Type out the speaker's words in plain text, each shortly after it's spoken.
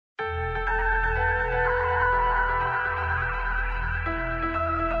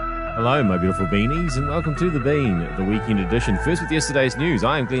Hello, my beautiful beanies, and welcome to The Bean, the weekend edition. First with yesterday's news.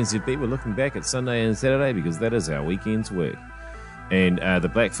 I am Glenn ZB. We're looking back at Sunday and Saturday because that is our weekend's work. And the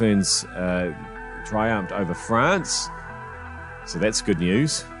Black Ferns triumphed over France, so that's good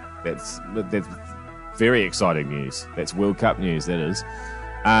news. That's very exciting news. That's World Cup news, that is.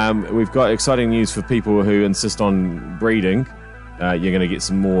 We've got exciting news for people who insist on breeding. You're going to get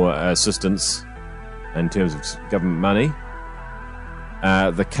some more assistance in terms of government money.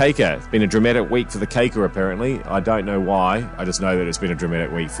 The caker. It's been a dramatic week for the caker, apparently. I don't know why. I just know that it's been a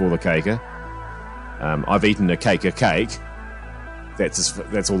dramatic week for the caker. I've eaten a caker cake.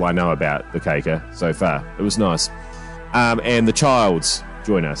 That's all I know about the caker so far. It was nice. And the Childs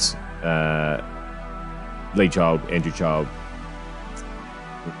join us. Lee Child, Andrew Child.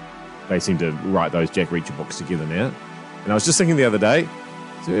 They seem to write those Jack Reacher books together now. And I was just thinking the other day,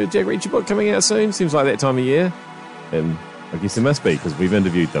 is there a Jack Reacher book coming out soon? Seems like that time of year. I guess there must be, because we've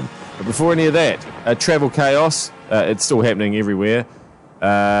interviewed them. But before any of that, travel chaos. It's still happening everywhere.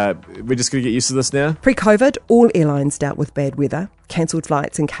 We're just going to get used to this now. Pre-COVID, all airlines dealt with bad weather, cancelled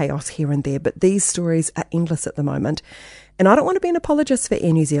flights and chaos here and there, but these stories are endless at the moment. And I don't want to be an apologist for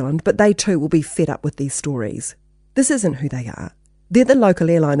Air New Zealand, but they too will be fed up with these stories. This isn't who they are. They're the local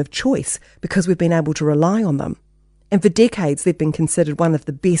airline of choice because we've been able to rely on them. And for decades, they've been considered one of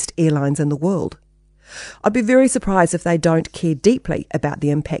the best airlines in the world. I'd be very surprised if they don't care deeply about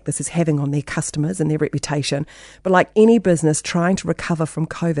the impact this is having on their customers and their reputation. But like any business trying to recover from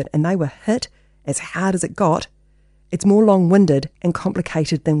COVID, and they were hit as hard as it got, it's more long-winded and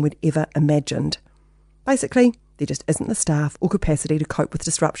complicated than we'd ever imagined. Basically, there just isn't the staff or capacity to cope with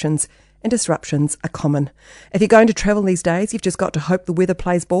disruptions, and disruptions are common. If you're going to travel these days, you've just got to hope the weather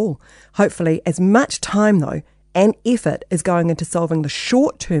plays ball. Hopefully, as much time, though, and effort is going into solving the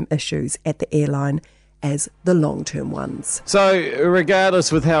short-term issues at the airline as the long-term ones. So,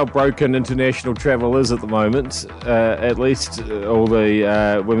 regardless with how broken international travel is at the moment, at least all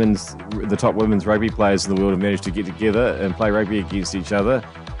the top women's rugby players in the world have managed to get together and play rugby against each other.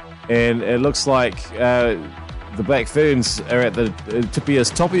 And it looks like the Black Ferns are at the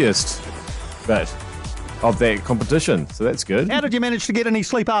toppiest bit of that competition. So that's good. How did you manage to get any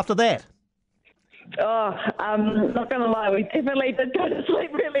sleep after that? Oh, I'm not going to lie, we definitely did go to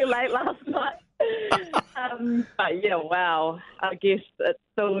sleep really late last night. But yeah, wow. I guess it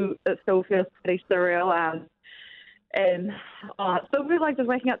still feels pretty surreal. And it still feels like just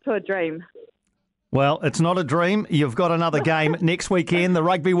waking up to a dream. Well, it's not a dream. You've got another game next weekend, the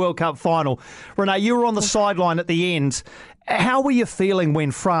Rugby World Cup final. Renee, you were on the sideline at the end. How were you feeling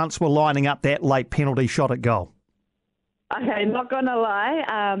when France were lining up that late penalty shot at goal? Okay, not going to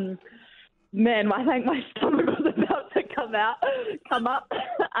lie. Man, I think my stomach was about to come up.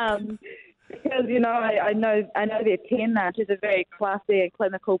 Because, you know, I know their 10. She's a very classy and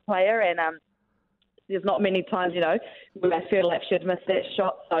clinical player, and there's not many times, you know, where I feel like she'd miss that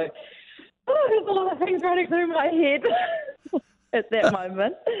shot. So there's a lot of things running through my head at that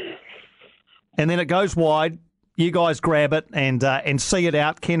moment. And then it goes wide. You guys grab it and see it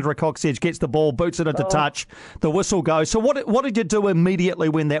out. Kendra Coxedge gets the ball, boots it into touch. The whistle goes. So what did you do immediately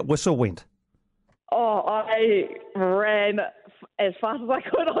when that whistle went? Oh, I ran as fast as I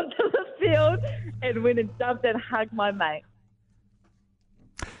could onto the field and went and jumped and hugged my mate.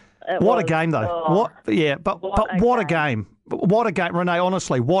 What a game, though. What a game. What a game, Renee,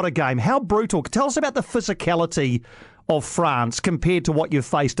 honestly, what a game. How brutal. Tell us about the physicality of France compared to what you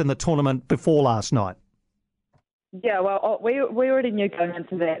faced in the tournament before last night. Yeah, well, we already knew going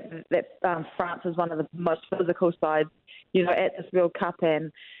into that France is one of the most physical sides, you know, at this World Cup, and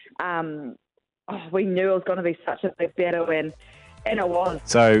we knew it was going to be such a big battle, and it was.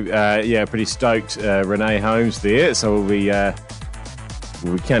 So, pretty stoked, Renee Holmes there. So we'll be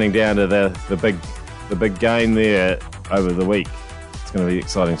counting down to the big game there over the week. It's going to be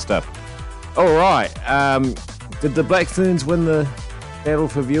exciting stuff. All right. Did the Black Ferns win the battle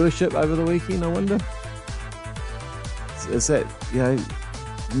for viewership over the weekend, I wonder? Is that, you know,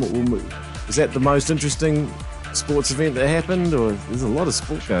 is that the most interesting sports event that happened, or there's a lot of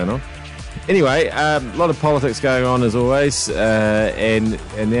sport going on? Anyway, a lot of politics going on as always, and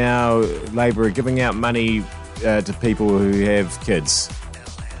now Labour are giving out money to people who have kids.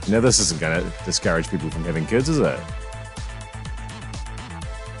 Now, this isn't going to discourage people from having kids, is it?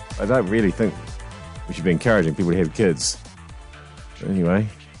 I don't really think we should be encouraging people to have kids. Anyway,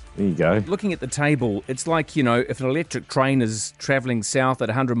 there you go. Looking at the table, it's like, you know, if an electric train is travelling south at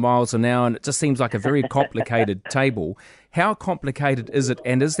 100 miles an hour, and it just seems like a very complicated table. How complicated is it,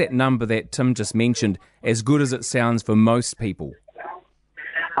 and is that number that Tim just mentioned as good as it sounds for most people?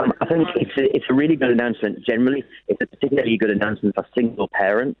 I think it's a really good announcement generally. It's a particularly good announcement for single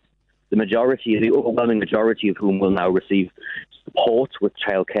parents. the overwhelming majority of whom will now receive support with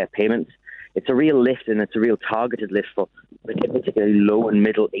childcare payments. It's a real lift, and it's a real targeted lift for particularly low and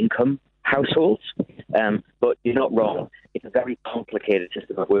middle income households. But you're not wrong. It's a very complicated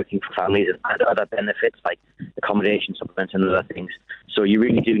system of working for families and other benefits like accommodation supplements and other things. So you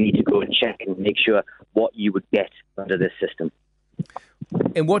really do need to go and check and make sure what you would get under this system.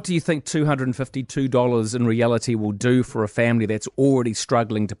 And what do you think $252 in reality will do for a family that's already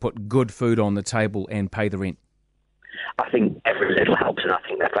struggling to put good food on the table and pay the rent? I think every little helps, and I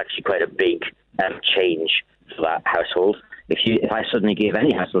think that's actually quite a big change for that household. If I suddenly gave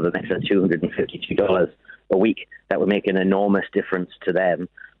any household an extra $252 a week, that would make an enormous difference to them.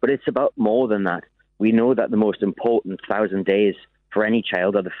 But it's about more than that. We know that the most important 1,000 days for any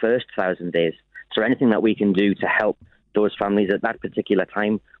child are the first 1,000 days. So anything that we can do to help those families at that particular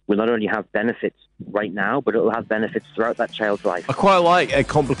time will not only have benefits right now, but it will have benefits throughout that child's life. I quite like a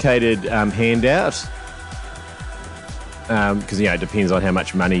complicated handout because it depends on how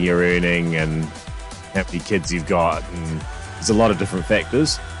much money you're earning and how many kids you've got, and there's a lot of different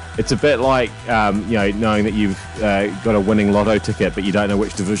factors. It's a bit like knowing that you've got a winning lotto ticket, but you don't know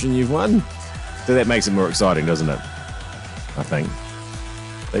which division you've won. So that makes it more exciting, doesn't it? I think.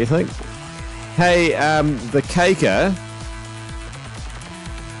 What do you think? Hey, the caker,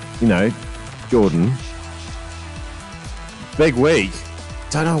 Jordan, big week.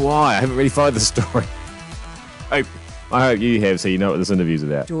 Don't know why. I haven't really followed the story. I hope you have, so you know what this interview's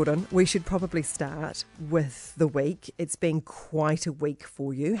about. Jordan, we should probably start with the week. It's been quite a week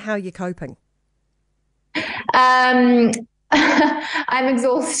for you. How are you coping? I'm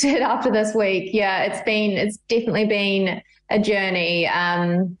exhausted after this week. Yeah, it's definitely been a journey.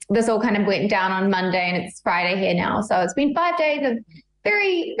 This all kind of went down on Monday, and it's Friday here now. So it's been 5 days of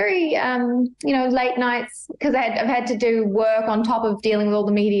very, very, late nights because I've had to do work on top of dealing with all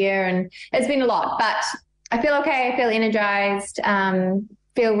the media, and it's been a lot. But I feel okay. I feel energized.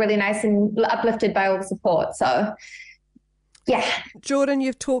 Feel really nice and uplifted by all the support. So, yeah. Jordan,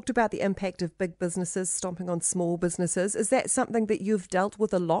 you've talked about the impact of big businesses stomping on small businesses. Is that something that you've dealt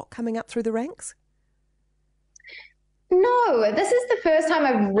with a lot coming up through the ranks? No, this is the first time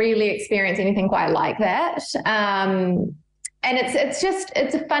I've really experienced anything quite like that. And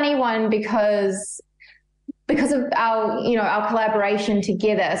it's a funny one because of our collaboration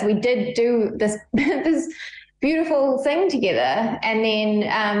together. So we did do this beautiful thing together, and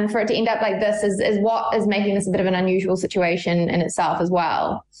then for it to end up like this is what is making this a bit of an unusual situation in itself as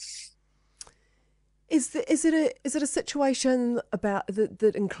well. Is it a situation about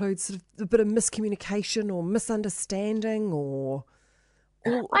that includes sort of a bit of miscommunication or misunderstanding or?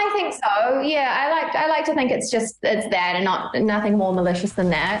 I think so. Yeah, I like to think it's that and nothing more malicious than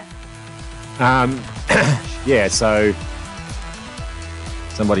that. Yeah, so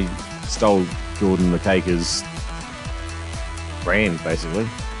somebody stole Jordan the Caker's brand, basically.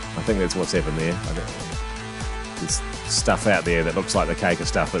 I think that's what's happened there. There's stuff out there that looks like the Caker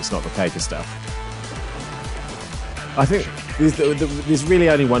stuff, but it's not the Caker stuff. I think there's really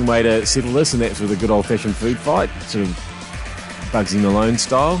only one way to settle this, and that's with a good old-fashioned food fight, sort of Bugsy Malone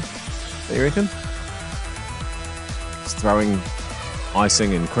style. Do you reckon? Just throwing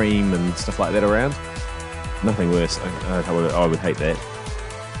icing and cream and stuff like that around. Nothing worse. I would hate that.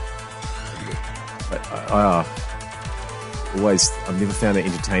 But I've never found it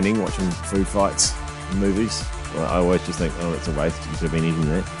entertaining watching food fights in movies. Well, I always just think, it's a waste. You should have been eating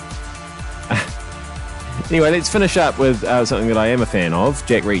that. Anyway, let's finish up with something that I am a fan of,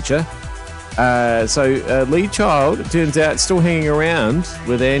 Jack Reacher. Lee Child, it turns out, still hanging around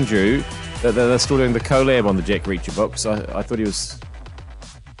with Andrew. They're still doing the collab on the Jack Reacher books. I thought he was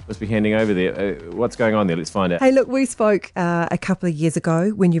supposed to be handing over there. What's going on there? Let's find out. Hey, look, we spoke a couple of years ago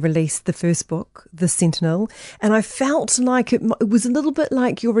when you released the first book, The Sentinel, and I felt like it was a little bit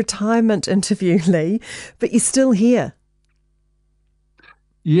like your retirement interview, Lee, but you're still here.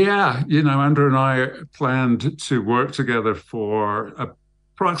 Yeah, Andrew and I planned to work together for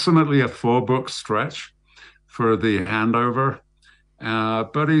approximately a 4-book stretch for the handover,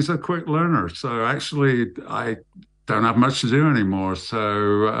 but he's a quick learner. So actually, I don't have much to do anymore.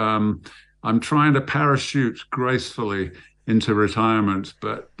 So I'm trying to parachute gracefully into retirement.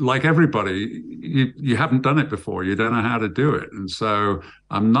 But like everybody, you haven't done it before. You don't know how to do it. And so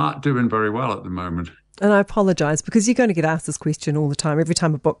I'm not doing very well at the moment. And I apologise because you're going to get asked this question all the time. Every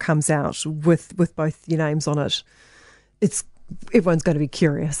time a book comes out with both your names on it, everyone's going to be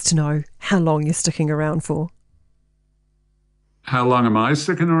curious to know how long you're sticking around for. How long am I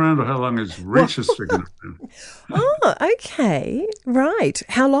sticking around, or how long is Reacher sticking around? Oh, okay. Right.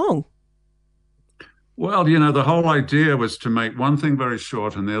 How long? Well, the whole idea was to make one thing very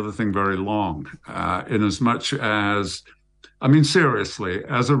short and the other thing very long, in as much as, seriously,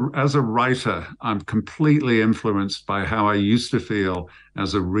 as a writer, I'm completely influenced by how I used to feel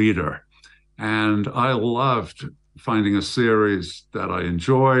as a reader. And I loved finding a series that I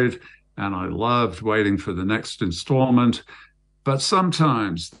enjoyed, and I loved waiting for the next installment. But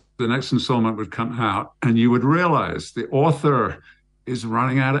sometimes the next installment would come out and you would realize the author is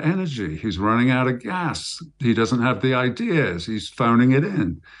running out of energy. He's running out of gas. He doesn't have the ideas. He's phoning it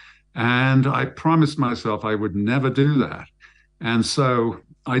in. And I promised myself I would never do that. And so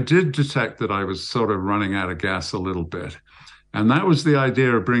I did detect that I was sort of running out of gas a little bit. And that was the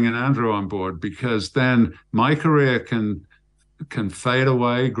idea of bringing Andrew on board, because then my career can fade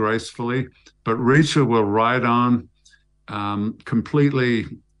away gracefully, but Reacher will ride on completely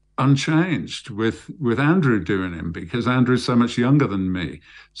unchanged with Andrew doing him, because Andrew's so much younger than me.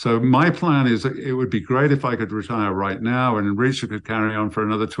 So my plan is that it would be great if I could retire right now and Reacher could carry on for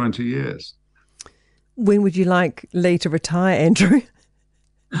another 20 years. When would you like Lee to retire, Andrew?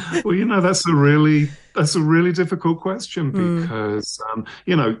 Well, that's a really difficult question, because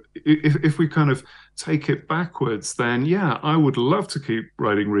if we kind of take it backwards, then I would love to keep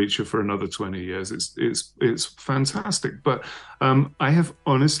writing Reacher for another 20 years. It's fantastic, but I have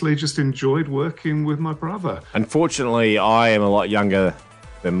honestly just enjoyed working with my brother. Unfortunately, I am a lot younger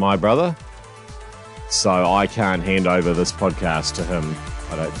than my brother, so I can't hand over this podcast to him,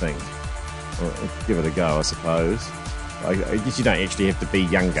 I don't think. Well, give it a go, I suppose. I guess you don't actually have to be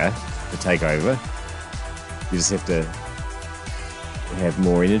younger to take over. You just have to have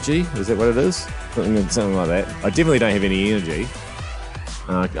more energy. Is that what it is? Something like that. I definitely don't have any energy.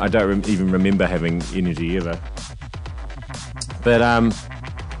 I don't even remember having energy ever.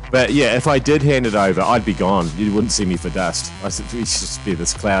 But yeah, if I did hand it over, I'd be gone. You wouldn't see me for dust. It'd just be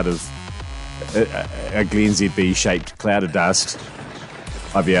this cloud of a Glen ZB shaped cloud of dust.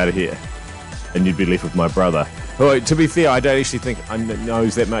 I'd be out of here, and you'd be left with my brother. Oh, to be fair, I don't actually think I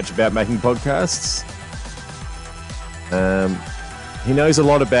knows that much about making podcasts. He knows a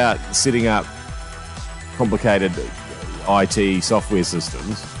lot about setting up complicated IT software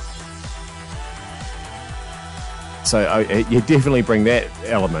systems. So you definitely bring that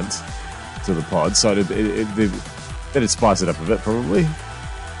element to the pod. So that'd spice it up a bit, probably.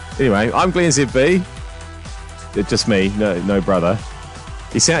 Anyway, I'm Glen ZB. It's just me, no brother.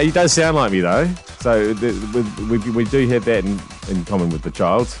 He does sound like me, though. So we do have that in common with the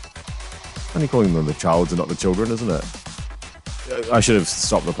child. Only calling them the childs and not the children, isn't it? I should have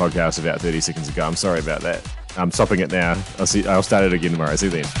stopped the podcast about 30 seconds ago. I'm sorry about that. I'm stopping it now. I'll start it again tomorrow. See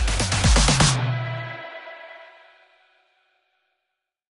you then.